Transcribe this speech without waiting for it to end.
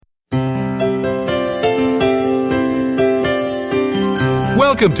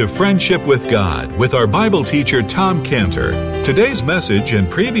Welcome to Friendship with God with our Bible teacher Tom Cantor. Today's message and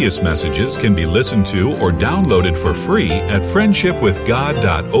previous messages can be listened to or downloaded for free at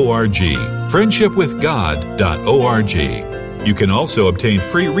friendshipwithgod.org. friendshipwithgod.org. You can also obtain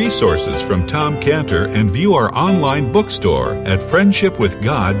free resources from Tom Cantor and view our online bookstore at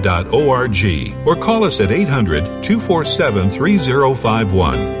friendshipwithgod.org or call us at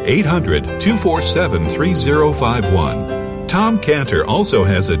 800-247-3051. 800-247-3051. Tom Cantor also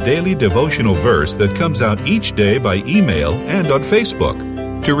has a daily devotional verse that comes out each day by email and on Facebook.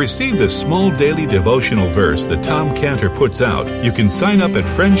 To receive this small daily devotional verse that Tom Cantor puts out, you can sign up at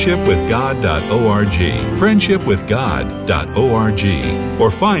friendshipwithgod.org, friendshipwithgod.org, or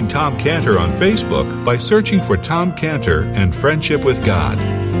find Tom Cantor on Facebook by searching for Tom Cantor and Friendship with God.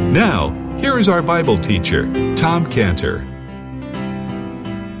 Now, here is our Bible teacher, Tom Cantor.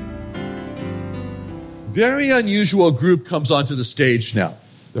 Very unusual group comes onto the stage now.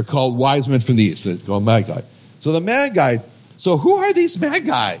 They're called wise men from the east. It's called Magi. So the Magi. So who are these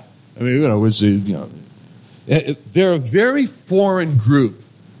Magi? I mean, they're a very foreign group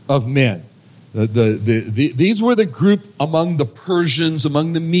of men. These were the group among the Persians,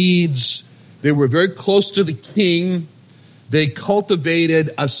 among the Medes. They were very close to the king. They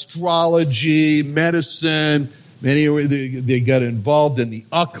cultivated astrology, medicine. They got involved in the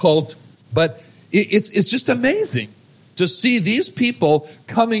occult, but it's just amazing to see these people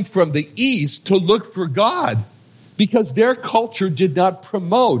coming from the east to look for God because their culture did not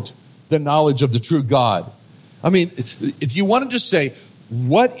promote the knowledge of the true God. I mean, if you wanted to say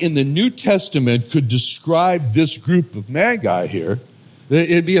what in the New Testament could describe this group of Magi here,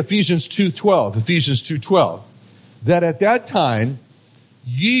 it'd be Ephesians 2:12, that at that time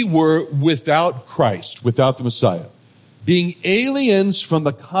ye were without Christ, without the Messiah, being aliens from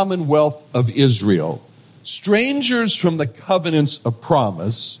the commonwealth of Israel, strangers from the covenants of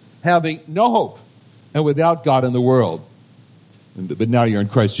promise, having no hope, and without God in the world. But now you're in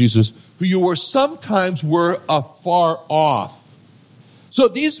Christ Jesus, who you were sometimes were afar off. So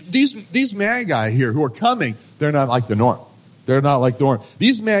these Magi here who are coming, they're not like the norm. They're not like the norm.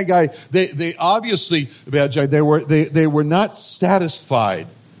 These Magi, they obviously, they were not satisfied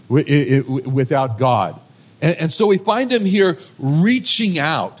without God. And so we find them here reaching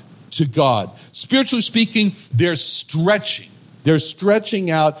out to God. Spiritually speaking, they're stretching. They're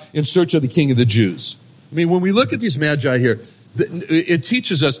stretching out in search of the King of the Jews. I mean, when we look at these Magi here, it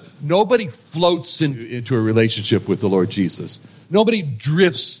teaches us nobody floats into a relationship with the Lord Jesus. Nobody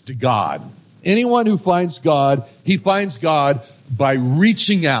drifts to God. Anyone who finds God, he finds God by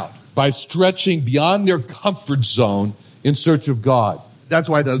reaching out, by stretching beyond their comfort zone in search of God. That's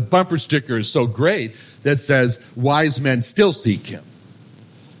why the bumper sticker is so great that says, wise men still seek him.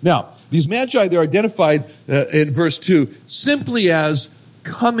 Now, these Magi, they're identified in verse 2 simply as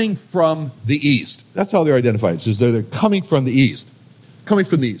coming from the east. That's how they're identified. It says they're coming from the east. Coming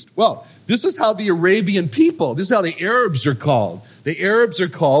from the east. Well, this is how the Arabian people, this is how the Arabs are called. The Arabs are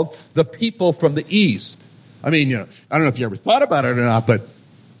called the people from the east. I mean, I don't know if you ever thought about it or not, but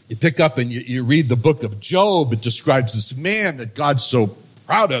you pick up and you read the book of Job. It describes this man that God's so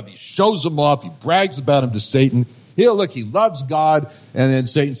proud of. He shows him off. He brags about him to Satan. He loves God. And then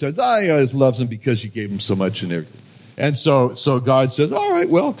Satan says, he always loves him because you gave him so much and everything. And so God says, all right,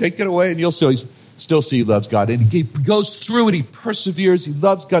 well, take it away. And you'll still see he loves God. And he goes through it. He perseveres. He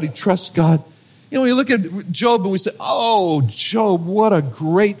loves God. He trusts God. When you look at Job and we say, oh, Job, what a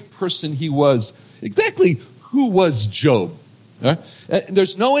great person he was. Exactly who was Job?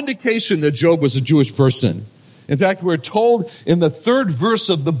 There's no indication that Job was a Jewish person. In fact, we're told in the third verse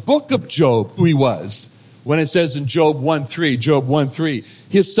of the book of Job who he was. When it says in Job 1:3,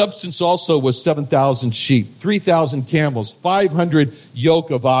 his substance also was 7,000 sheep, 3,000 camels, 500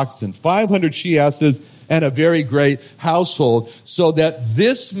 yoke of oxen, 500 she-asses, and a very great household, so that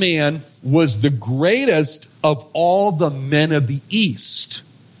this man was the greatest of all the men of the East.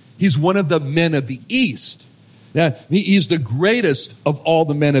 He's one of the men of the East. Now, he's the greatest of all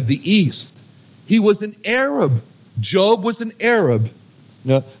the men of the East. He was an Arab. Job was an Arab.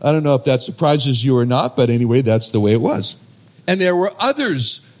 Now, I don't know if that surprises you or not, but anyway, that's the way it was. And there were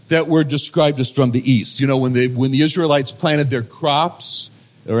others that were described as from the east. When the Israelites planted their crops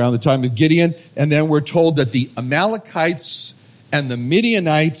around the time of Gideon, and then we're told that the Amalekites and the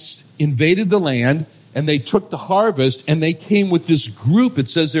Midianites invaded the land, and they took the harvest, and they came with this group. It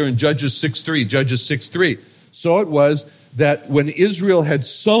says there in Judges 6:3. So it was that when Israel had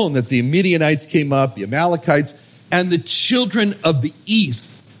sown, that the Midianites came up, the Amalekites, and the children of the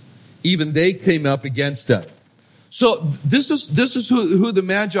east, even they came up against them. So this is who the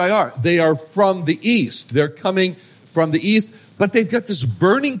Magi are. They are from the east. They're coming from the east. But they've got this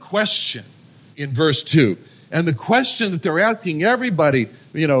burning question in verse 2. And the question that they're asking everybody,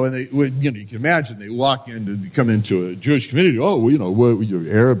 and you can imagine they walk in to come into a Jewish community. Oh,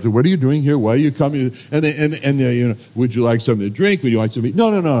 you're Arabs. What are you doing here? Why are you coming? And they, would you like something to drink? Would you like something?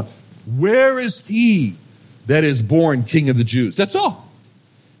 No. Where is he that is born King of the Jews? That's all.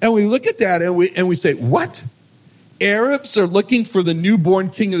 And we look at that and we say, what? Arabs are looking for the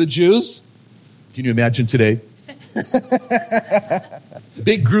newborn King of the Jews? Can you imagine today?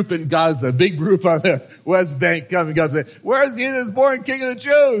 Big group in Gaza, big group on the West Bank coming up. Where's the born King of the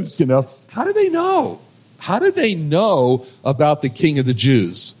Jews? How do they know? How did they know about the King of the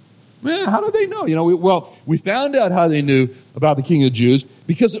Jews? Man, how did they know? We found out how they knew about the King of the Jews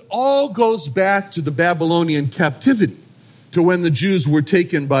because it all goes back to the Babylonian captivity, to when the Jews were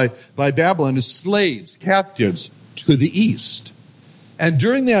taken by Babylon as slaves, captives to the east. And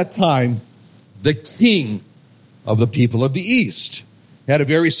during that time, the king of the people of the east had a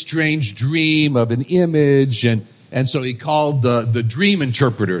very strange dream of an image, and so he called the dream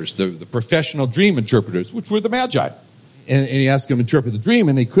interpreters, the professional dream interpreters, which were the Magi. And he asked them to interpret the dream,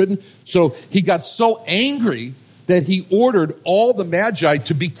 and they couldn't. So he got so angry that he ordered all the Magi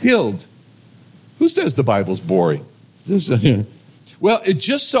to be killed. Who says the Bible's boring? Well, it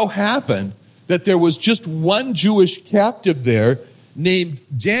just so happened that there was just one Jewish captive there named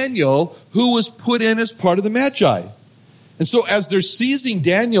Daniel who was put in as part of the Magi. And so as they're seizing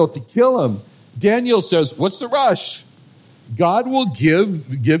Daniel to kill him, Daniel says, what's the rush? God will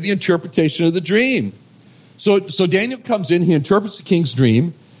give the interpretation of the dream. So Daniel comes in, he interprets the king's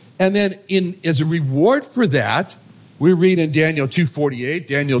dream, and then as a reward for that, we read in Daniel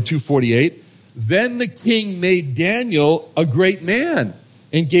 2:48, then the king made Daniel a great man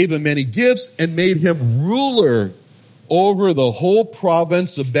and gave him many gifts and made him ruler over the whole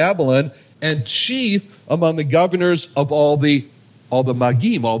province of Babylon and chief among the governors of all the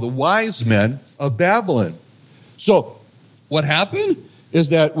Magim, all the wise men of Babylon. So what happened is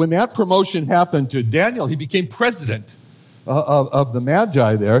that when that promotion happened to Daniel, he became president of the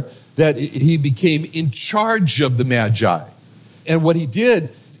Magi there, that he became in charge of the Magi. And what he did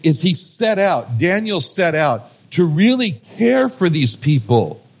is Daniel set out to really care for these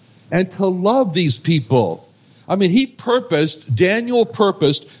people and to love these people. I mean, Daniel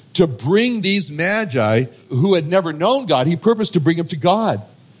purposed to bring these Magi who had never known God, he purposed to bring them to God.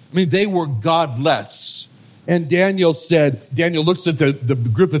 I mean, they were godless. And Daniel looks at the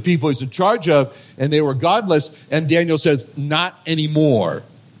group of people he's in charge of, and they were godless. And Daniel says, not anymore.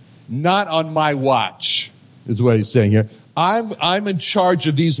 Not on my watch, is what he's saying here. I'm in charge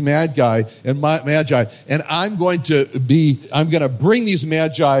of these Magi, and I'm going to bring these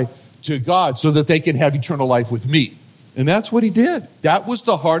Magi to God so that they can have eternal life with me. And that's what he did. That was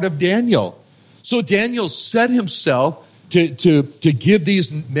the heart of Daniel. So Daniel set himself to give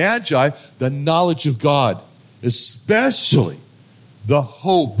these Magi the knowledge of God, especially the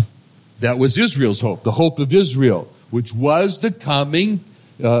hope that was Israel's hope, the hope of Israel, which was the coming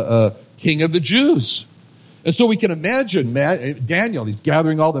King of the Jews. And so we can imagine Daniel, he's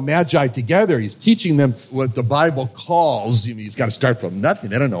gathering all the Magi together. He's teaching them what the Bible calls, he's got to start from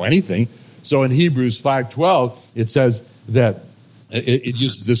nothing. They don't know anything. So in Hebrews 5:12, it says that it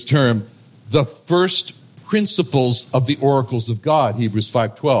uses this term, the first principles of the oracles of God, Hebrews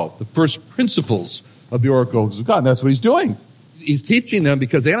 5:12, the first principles of the oracles of God. And that's what he's doing. He's teaching them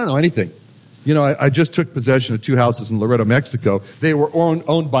because they don't know anything. I just took possession of 2 houses in Laredo, Mexico. They were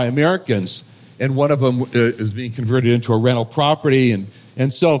owned by Americans. And one of them is being converted into a rental property.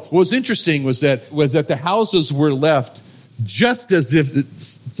 And so what was interesting was that the houses were left just as if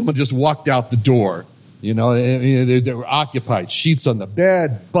someone just walked out the door. They were occupied. Sheets on the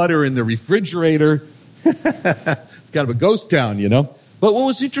bed, butter in the refrigerator. Kind of a ghost town, But what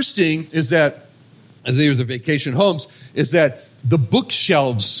was interesting is that, as they were the vacation homes, is that the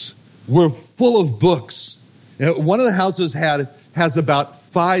bookshelves were full of books. One of the houses has about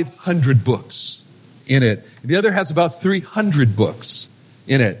 500 books in it. The other has about 300 books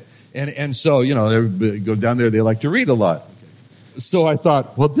in it. And so, they go down there, they like to read a lot. So I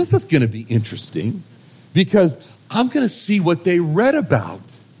thought, well, this is going to be interesting because I'm going to see what they read about.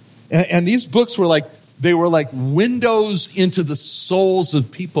 And these books were like windows into the souls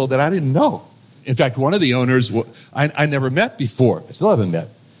of people that I didn't know. In fact, one of the owners, I never met before. I still haven't met.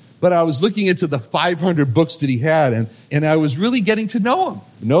 But I was looking into the 500 books that he had, and I was really getting to know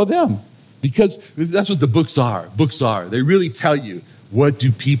them. Because that's what the books are. Books are. They really tell you what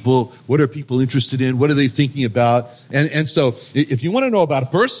are people interested in? What are they thinking about? And so if you want to know about a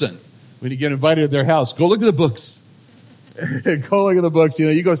person, when you get invited to their house, go look at the books. Go look at the books.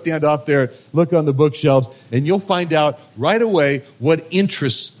 You go stand up there, look on the bookshelves, and you'll find out right away what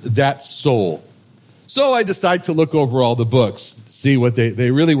interests that soul. So I decided to look over all the books, see what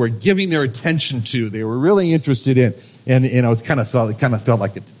they really were giving their attention to. They were really interested in, and it kind of felt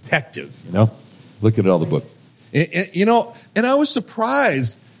like a detective, looking at all the books. And I was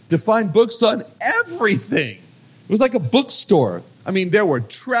surprised to find books on everything. It was like a bookstore. I mean, there were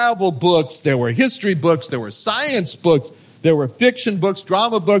travel books, there were history books, there were science books, there were fiction books,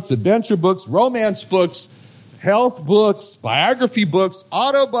 drama books, adventure books, romance books, health books, biography books,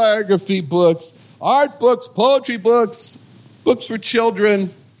 autobiography books, art books, poetry books, books for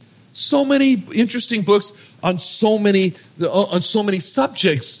children. So many interesting books on so many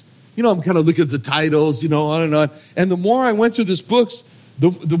subjects. I'm kind of looking at the titles, on and on. And the more I went through these books,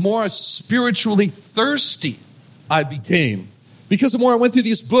 the more spiritually thirsty I became. Because the more I went through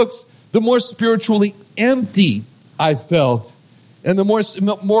these books, the more spiritually empty I felt. And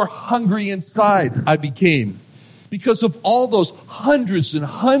the more hungry inside I became. Because of all those hundreds and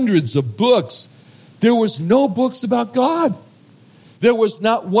hundreds of books, there was no books about God. There was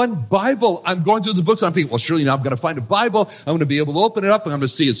not one Bible. I'm going through the books, and I'm thinking, well, surely now I'm going to find a Bible. I'm going to be able to open it up, and I'm going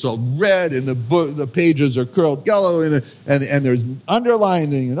to see it's all red, and the pages are curled yellow, and there's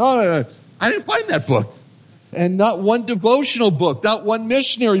underlining, and all that. I didn't find that book. And not one devotional book, not one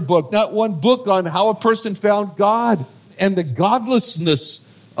missionary book, not one book on how a person found God. And the godlessness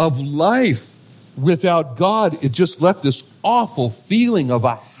of life without God, it just left this awful feeling of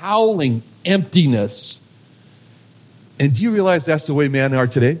a howling emptiness. And do you realize that's the way men are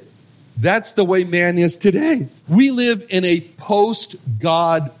today? That's the way man is today. We live in a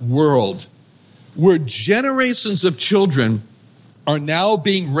post-God world where generations of children are now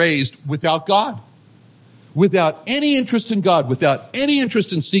being raised without God, without any interest in God, without any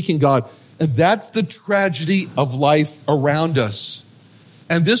interest in seeking God. And that's the tragedy of life around us.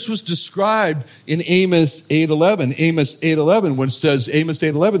 And this was described in Amos 8:11. Amos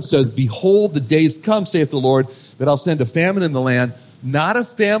 8:11 says, "Behold, the days come, saith the Lord, that I'll send a famine in the land, not a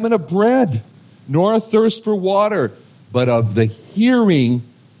famine of bread, nor a thirst for water, but of the hearing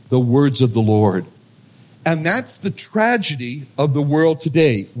the words of the Lord." And that's the tragedy of the world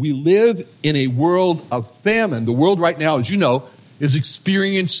today. We live in a world of famine. The world right now, as you know, is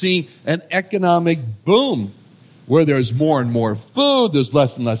experiencing an economic boom where there's more and more food, there's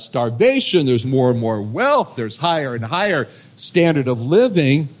less and less starvation, there's more and more wealth, there's higher and higher standard of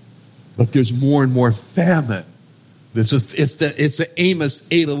living, but there's more and more famine. It's the Amos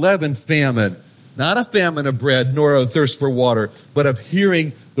 8:11 famine. Not a famine of bread, nor a thirst for water, but of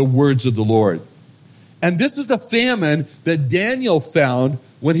hearing the words of the Lord. And this is the famine that Daniel found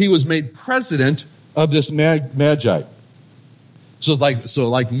when he was made president of this magi. So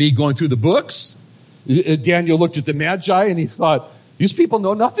like me going through the books, Daniel looked at the magi and he thought, these people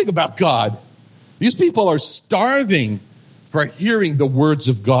know nothing about God. These people are starving for hearing the words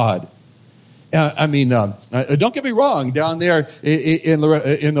of God. Don't get me wrong. Down there in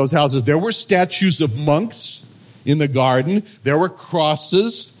those houses, there were statues of monks in the garden. There were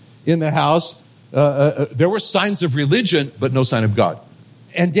crosses in the house. There were signs of religion, but no sign of God.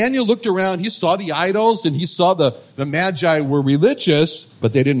 And Daniel looked around. He saw the idols, and he saw the magi were religious,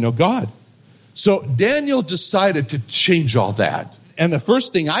 but they didn't know God. So Daniel decided to change all that. And the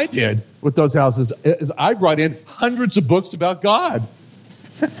first thing I did with those houses is I brought in hundreds of books about God.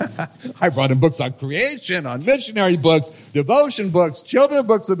 I brought in books on creation, on missionary books, devotion books, children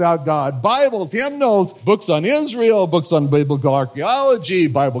books about God, Bibles, hymnals, books on Israel, books on biblical archaeology,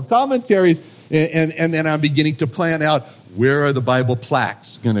 Bible commentaries. And then I'm beginning to plan out, where are the Bible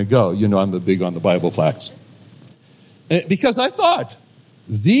plaques going to go? I'm big on the Bible plaques. Because I thought,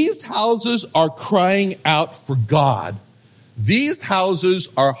 these houses are crying out for God. These houses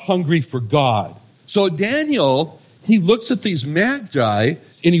are hungry for God. So Daniel, he looks at these magi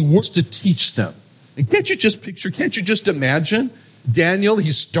and he works to teach them. And can't you just imagine? Daniel,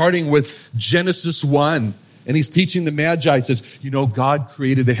 he's starting with Genesis 1. And he's teaching the magi. He says, God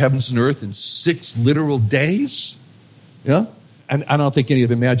created the heavens and earth in 6 literal days. Yeah? And I don't think any of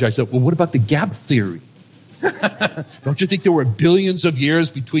the magi said, well, what about the gap theory? Don't you think there were billions of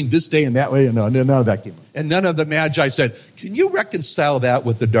years between this day and that way? No, none of that came up. And none of the magi said, can you reconcile that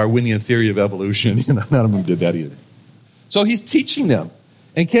with the Darwinian theory of evolution? None of them did that either. So he's teaching them.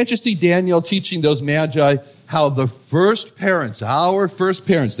 And can't you see Daniel teaching those magi how the first parents, our first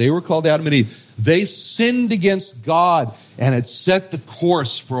parents, they were called Adam and Eve, they sinned against God, and it set the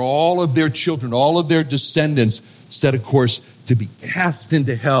course for all of their children, all of their descendants, set a course to be cast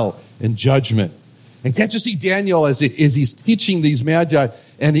into hell in judgment. And can't you see Daniel as he's teaching these magi,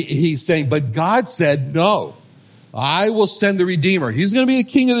 and he's saying, but God said no. I will send the Redeemer. He's going to be the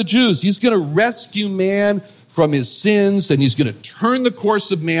King of the Jews. He's going to rescue man from his sins, and he's going to turn the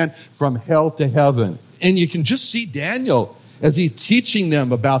course of man from hell to heaven. And you can just see Daniel as he's teaching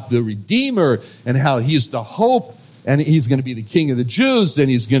them about the Redeemer and how he's the hope, and he's going to be the King of the Jews, and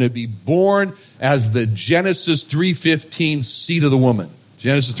he's going to be born as the Genesis 3:15 seed of the woman.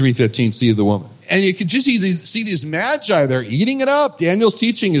 Genesis 3:15 seed of the woman. And you can just see these magi, they're eating it up. Daniel's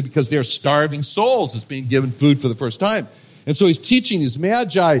teaching it because they're starving souls. It's being given food for the first time. And so he's teaching these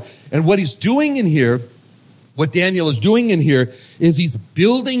magi, and what he's doing in here, what Daniel is doing in here, is he's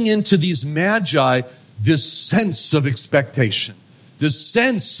building into these magi this sense of expectation, this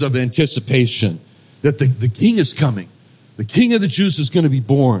sense of anticipation that the king is coming. The King of the Jews is going to be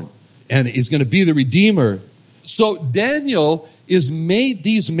born, and he's going to be the Redeemer. So Daniel is made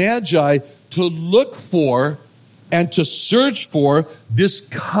these magi to look for and to search for this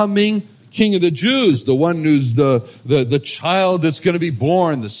coming King of the Jews, the one who's the child that's going to be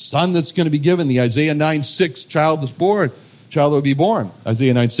born, the son that's going to be given, the Isaiah 9:6 child is born, child will be born,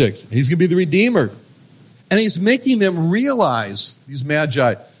 Isaiah 9:6. He's going to be the Redeemer. And he's making them realize, these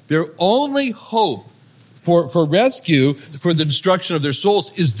magi, their only hope for rescue, for the destruction of their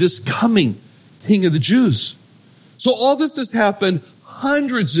souls, is this coming King of the Jews. So all this has happened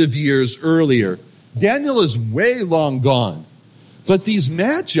hundreds of years earlier. Daniel is way long gone. But these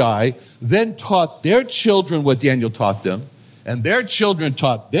magi then taught their children what Daniel taught them, and their children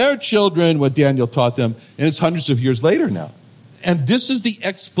taught their children what Daniel taught them, and it's hundreds of years later now. And this is the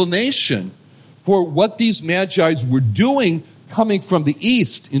explanation for what these magi were doing coming from the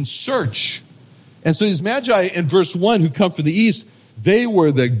east in search. And so these magi in verse 1 who come from the east, they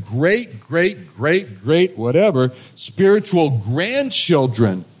were the great, whatever, spiritual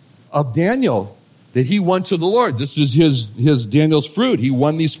grandchildren of Daniel that he won to the Lord. This is his Daniel's fruit. He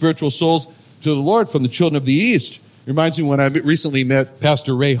won these spiritual souls to the Lord from the children of the East. It reminds me when I recently met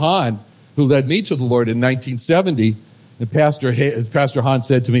Pastor Ray Hahn, who led me to the Lord in 1970. And Pastor Hahn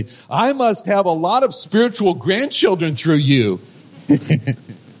said to me, I must have a lot of spiritual grandchildren through you.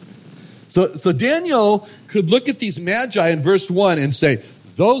 So Daniel could look at these magi in verse 1 and say,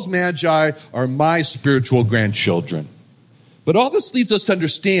 those magi are my spiritual grandchildren. But all this leads us to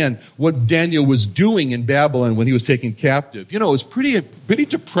understand what Daniel was doing in Babylon when he was taken captive. You know, it was pretty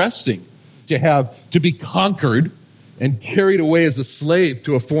depressing to be conquered and carried away as a slave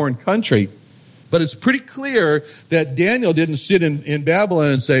to a foreign country. But it's pretty clear that Daniel didn't sit in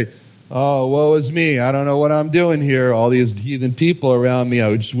Babylon and say, oh, woe is me. I don't know what I'm doing here. All these heathen people around me.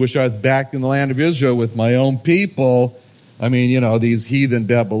 I just wish I was back in the land of Israel with my own people. I mean, you know, these heathen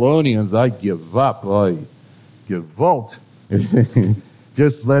Babylonians, I give up. I revolt.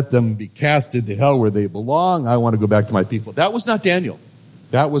 Just let them be cast into hell where they belong. I want to go back to my people. That was not Daniel.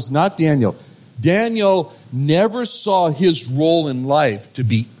 That was not Daniel. Daniel never saw his role in life to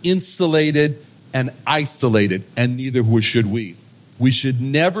be insulated and isolated, and neither should we. We should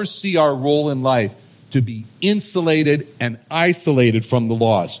never see our role in life to be insulated and isolated from the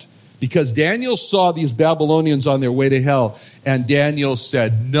lost. Because Daniel saw these Babylonians on their way to hell, and Daniel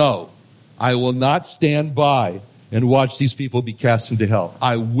said, no, I will not stand by and watch these people be cast into hell.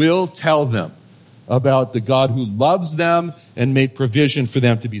 I will tell them about the God who loves them and made provision for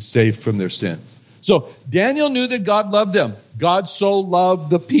them to be saved from their sin. So Daniel knew that God loved them. God so loved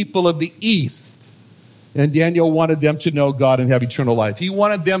the people of the East. And Daniel wanted them to know God and have eternal life. He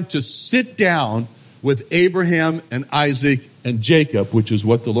wanted them to sit down with Abraham and Isaac and Jacob, which is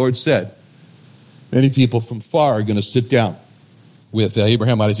what the Lord said. Many people from far are going to sit down with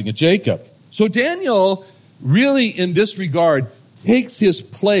Abraham, Isaac, and Jacob. So Daniel really, in this regard, takes his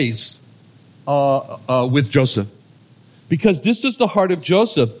place with Joseph. Because this is the heart of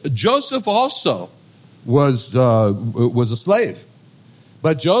Joseph. Joseph also was a slave.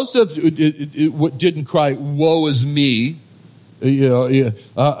 But Joseph didn't cry, woe is me,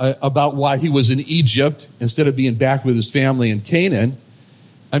 about why he was in Egypt instead of being back with his family in Canaan.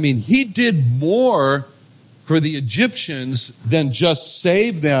 I mean, he did more for the Egyptians than just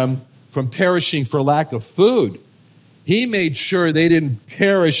save them from perishing for lack of food. He made sure they didn't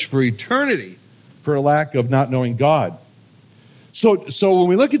perish for eternity for lack of not knowing God. So when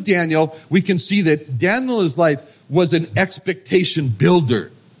we look at Daniel, we can see that Daniel's life was an expectation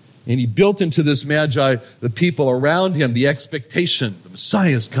builder. And he built into this magi, the people around him, the expectation, the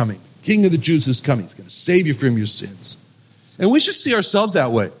Messiah is coming. King of the Jews is coming. He's going to save you from your sins. And we should see ourselves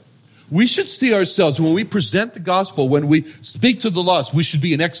that way. We should see ourselves, when we present the gospel, when we speak to the lost, we should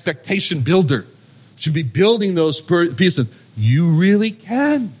be an expectation builder. We should be building those pieces. You really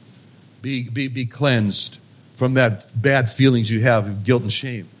can be cleansed from that bad feelings you have of guilt and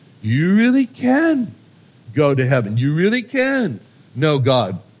shame. You really can go to heaven. You really can know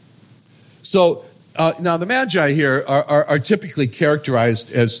God. So now the Magi here are typically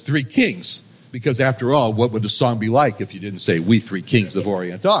characterized as three kings, because after all, what would the song be like if you didn't say, "We three kings of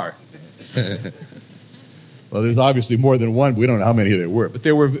Orient are"? Well, there's obviously more than one. We don't know how many there were, but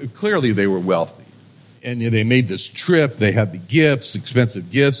they were wealthy. And they made this trip. They had the gifts, expensive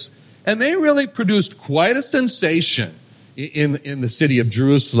gifts, and they really produced quite a sensation in the city of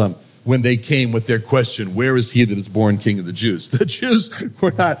Jerusalem when they came with their question, "Where is he that is born King of the Jews?" The Jews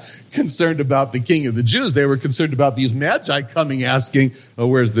were not concerned about the King of the Jews. They were concerned about these Magi coming asking,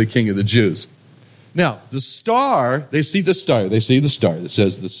 "Where's the King of the Jews?" Now, the star, they see the star. They see the star. It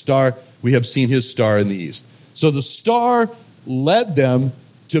says, "The star, we have seen his star in the east." So the star led them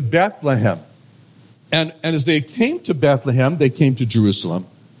to Bethlehem. And as they came to Bethlehem, they came to Jerusalem.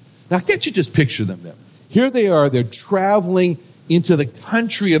 Now, can't you just picture them there? Here they are. They're traveling into the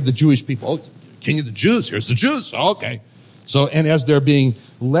country of the Jewish people. Oh, King of the Jews. Here's the Jews. Oh, okay. So, and as they're being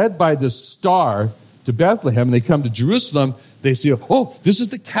led by this star to Bethlehem, and they come to Jerusalem, they see, oh, this is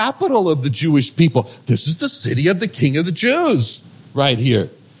the capital of the Jewish people. This is the city of the King of the Jews right here.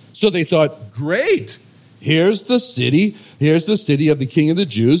 So they thought, great. Here's the city of the King of the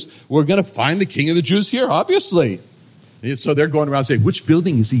Jews. We're going to find the King of the Jews here, obviously. And so they're going around saying, which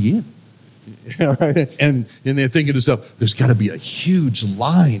building is he in? And they're thinking to themselves, there's got to be a huge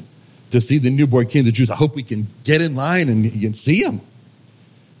line to see the newborn King of the Jews. I hope we can get in line and you can see him.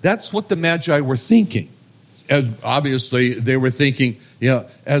 That's what the Magi were thinking. And obviously, they were thinking,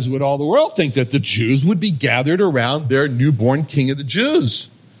 as would all the world think, that the Jews would be gathered around their newborn King of the Jews.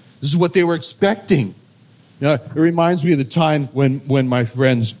 This is what they were expecting. It reminds me of the time when my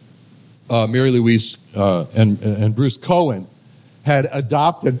friends Mary Louise and Bruce Cohen had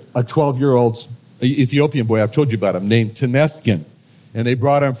adopted a 12-year-old Ethiopian boy, I've told you about him, named Temeskin. And they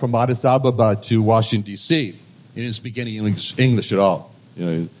brought him from Addis Ababa to Washington, D.C. He didn't speak any English at all.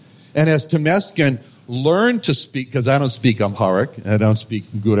 And as Temeskin learned to speak, because I don't speak Amharic, I don't speak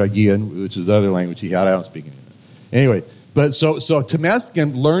Guragian, which is the other language he had, I don't speak any of it. Anyway, but so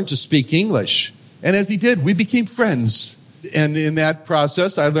Temeskin learned to speak English. And as he did, we became friends. And in that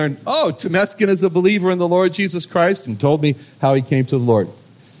process, I learned, Temeskin is a believer in the Lord Jesus Christ, and told me how he came to the Lord.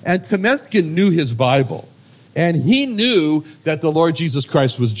 And Temeskin knew his Bible. And he knew that the Lord Jesus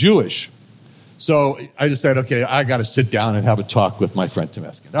Christ was Jewish. So I decided, okay, I got to sit down and have a talk with my friend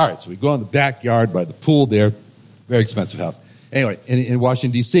Temeskin. All right, so we go in the backyard by the pool there. Very expensive house. Anyway, in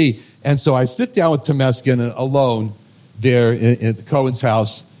Washington, D.C. And so I sit down with Temeskin alone there in the Cohen's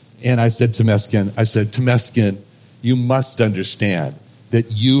house. And I said, Temeskin, you must understand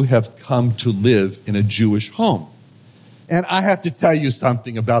that you have come to live in a Jewish home. And I have to tell you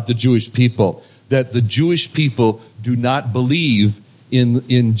something about the Jewish people, that the Jewish people do not believe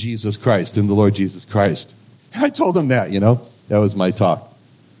in Jesus Christ, in the Lord Jesus Christ. I told him that, that was my talk.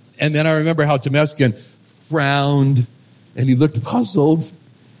 And then I remember how Temeskin frowned, and he looked puzzled.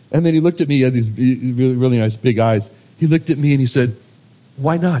 And then he looked at me, he had these really, really nice big eyes. He looked at me and he said,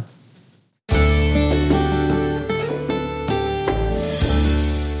 why not?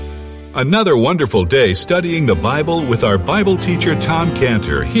 Another wonderful day studying the Bible with our Bible teacher Tom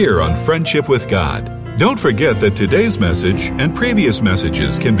Cantor here on Friendship with God. Don't forget that today's message and previous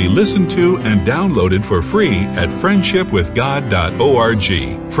messages can be listened to and downloaded for free at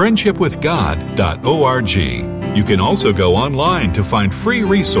friendshipwithgod.org. Friendshipwithgod.org. You can also go online to find free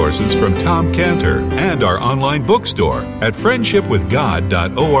resources from Tom Cantor and our online bookstore at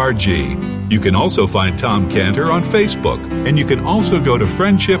friendshipwithgod.org. You can also find Tom Cantor on Facebook, and you can also go to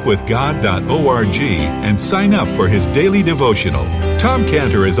friendshipwithgod.org and sign up for his daily devotional. Tom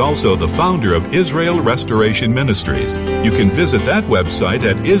Cantor is also the founder of Israel Restoration Ministries. You can visit that website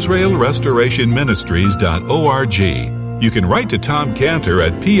at israelrestorationministries.org. You can write to Tom Cantor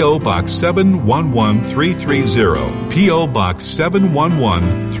at P.O. Box 711330, P.O. Box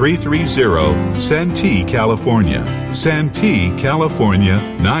 711330, Santee, California. Santee, California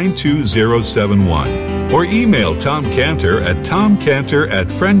 92071. Or email Tom Cantor at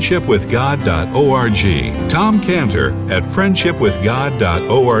tomcantor@friendshipwithgod.org. Tom Cantor at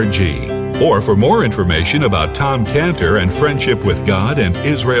friendshipwithgod.org. Or for more information about Tom Cantor and Friendship with God and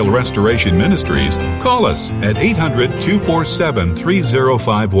Israel Restoration Ministries, call us at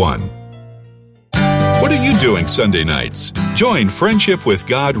 800-247-3051. What are you doing Sunday nights? Join Friendship with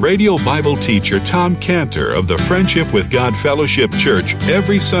God radio Bible teacher Tom Cantor of the Friendship with God Fellowship Church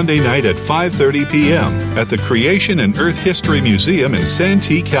every Sunday night at 5:30 p.m. at the Creation and Earth History Museum in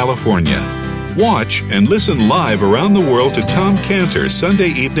Santee, California. Watch and listen live around the world to Tom Cantor Sunday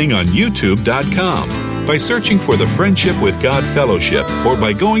evening on YouTube.com. by searching for the Friendship with God Fellowship or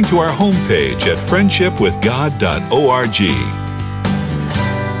by going to our homepage at friendshipwithgod.org.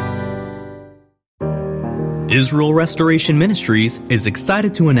 Israel Restoration Ministries is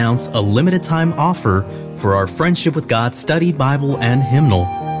excited to announce a limited-time offer for our Friendship with God study Bible and hymnal.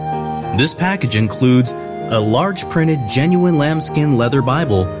 This package includes a large printed genuine lambskin leather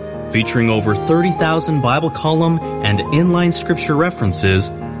Bible featuring over 30,000 Bible column and inline scripture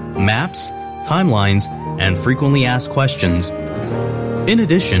references, maps, timelines, and frequently asked questions. In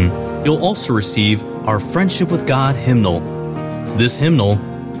addition, you'll also receive our Friendship with God hymnal. This hymnal,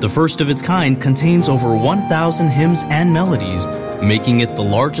 the first of its kind, contains over 1,000 hymns and melodies, making it the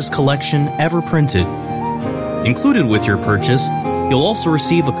largest collection ever printed. Included with your purchase, you'll also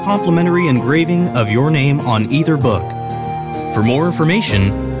receive a complimentary engraving of your name on either book. For more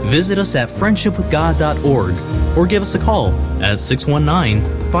information, visit us at friendshipwithgod.org or give us a call at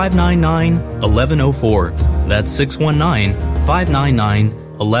 619-599-1104. That's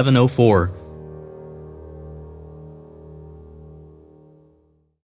 619-599-1104.